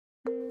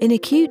In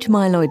acute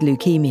myeloid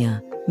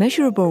leukemia,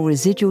 measurable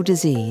residual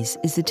disease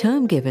is the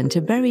term given to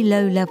very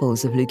low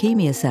levels of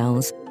leukemia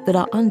cells that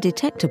are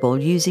undetectable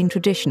using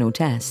traditional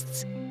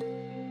tests.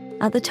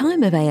 At the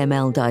time of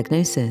AML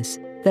diagnosis,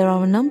 there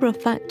are a number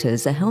of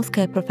factors a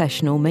healthcare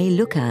professional may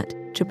look at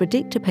to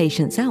predict a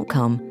patient's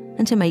outcome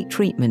and to make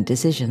treatment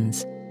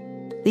decisions.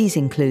 These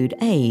include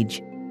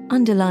age,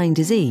 underlying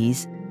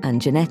disease,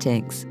 and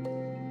genetics.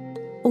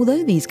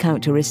 Although these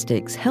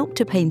characteristics help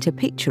to paint a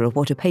picture of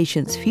what a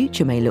patient's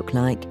future may look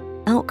like,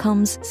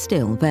 outcomes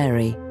still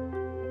vary.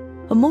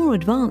 A more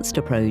advanced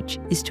approach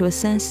is to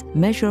assess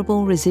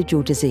measurable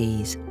residual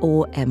disease,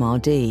 or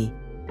MRD.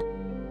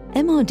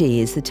 MRD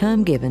is the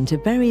term given to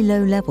very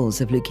low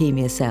levels of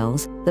leukemia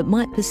cells that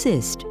might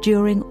persist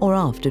during or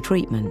after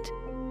treatment.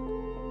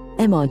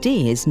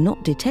 MRD is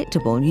not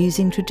detectable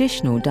using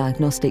traditional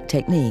diagnostic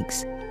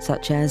techniques,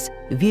 such as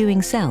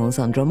viewing cells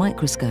under a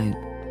microscope.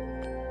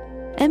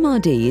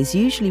 MRD is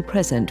usually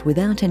present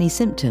without any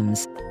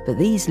symptoms, but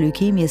these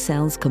leukemia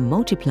cells can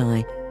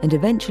multiply and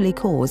eventually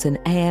cause an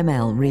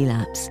AML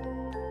relapse.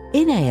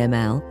 In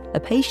AML, a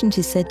patient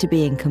is said to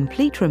be in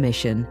complete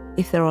remission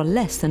if there are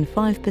less than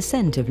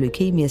 5% of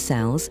leukemia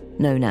cells,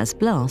 known as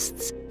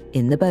blasts,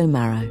 in the bone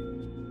marrow.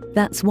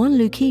 That's one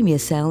leukemia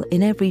cell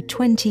in every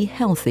 20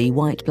 healthy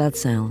white blood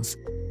cells.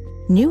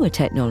 Newer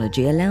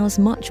technology allows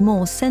much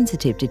more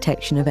sensitive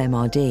detection of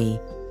MRD.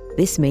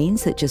 This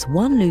means that just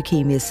one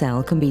leukemia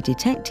cell can be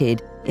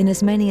detected in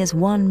as many as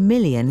 1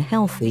 million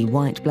healthy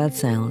white blood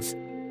cells.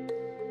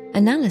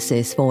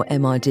 Analysis for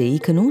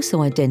MRD can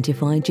also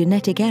identify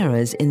genetic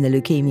errors in the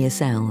leukemia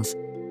cells,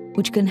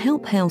 which can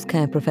help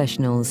healthcare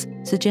professionals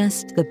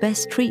suggest the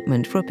best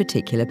treatment for a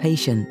particular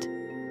patient.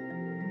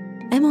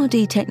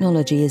 MRD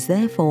technology is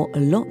therefore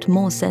a lot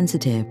more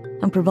sensitive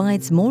and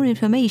provides more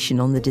information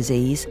on the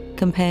disease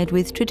compared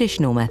with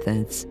traditional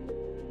methods.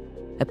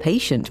 A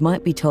patient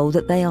might be told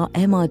that they are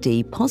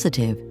MRD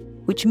positive,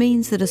 which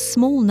means that a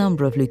small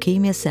number of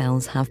leukemia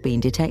cells have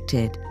been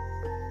detected.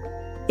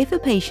 If a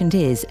patient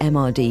is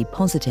MRD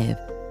positive,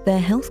 their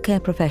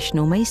healthcare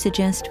professional may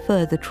suggest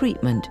further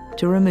treatment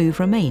to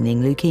remove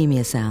remaining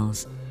leukemia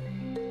cells.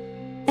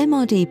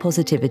 MRD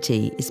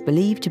positivity is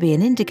believed to be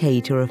an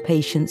indicator of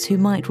patients who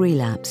might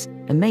relapse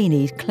and may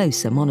need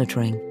closer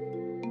monitoring.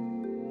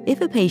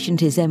 If a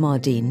patient is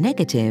MRD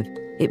negative,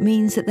 it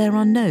means that there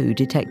are no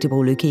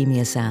detectable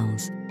leukemia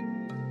cells.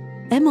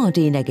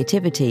 MRD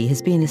negativity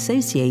has been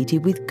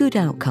associated with good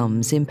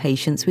outcomes in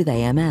patients with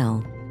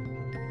AML.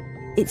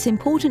 It's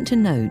important to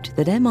note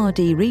that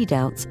MRD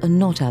readouts are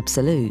not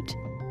absolute.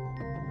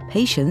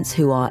 Patients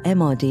who are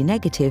MRD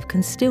negative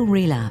can still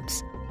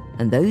relapse,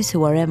 and those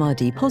who are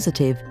MRD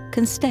positive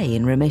can stay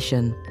in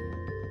remission.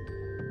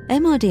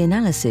 MRD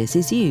analysis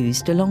is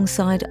used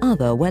alongside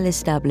other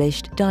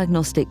well-established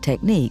diagnostic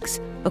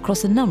techniques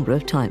across a number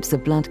of types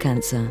of blood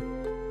cancer.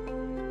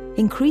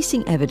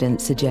 Increasing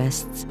evidence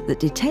suggests that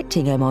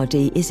detecting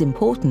MRD is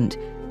important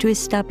to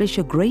establish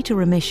a greater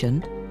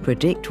remission,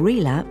 predict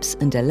relapse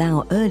and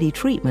allow early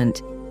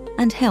treatment,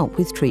 and help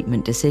with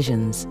treatment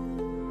decisions.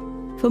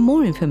 For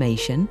more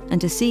information and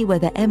to see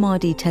whether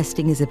MRD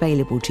testing is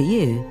available to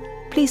you,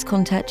 please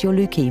contact your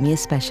leukemia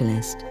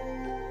specialist.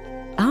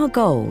 Our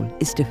goal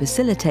is to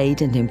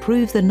facilitate and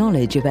improve the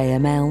knowledge of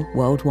AML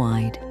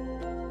worldwide.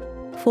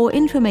 For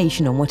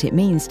information on what it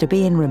means to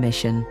be in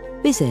remission,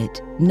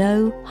 visit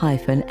know-aml.com,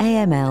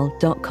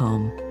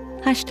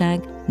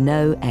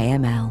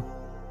 #KnowAML.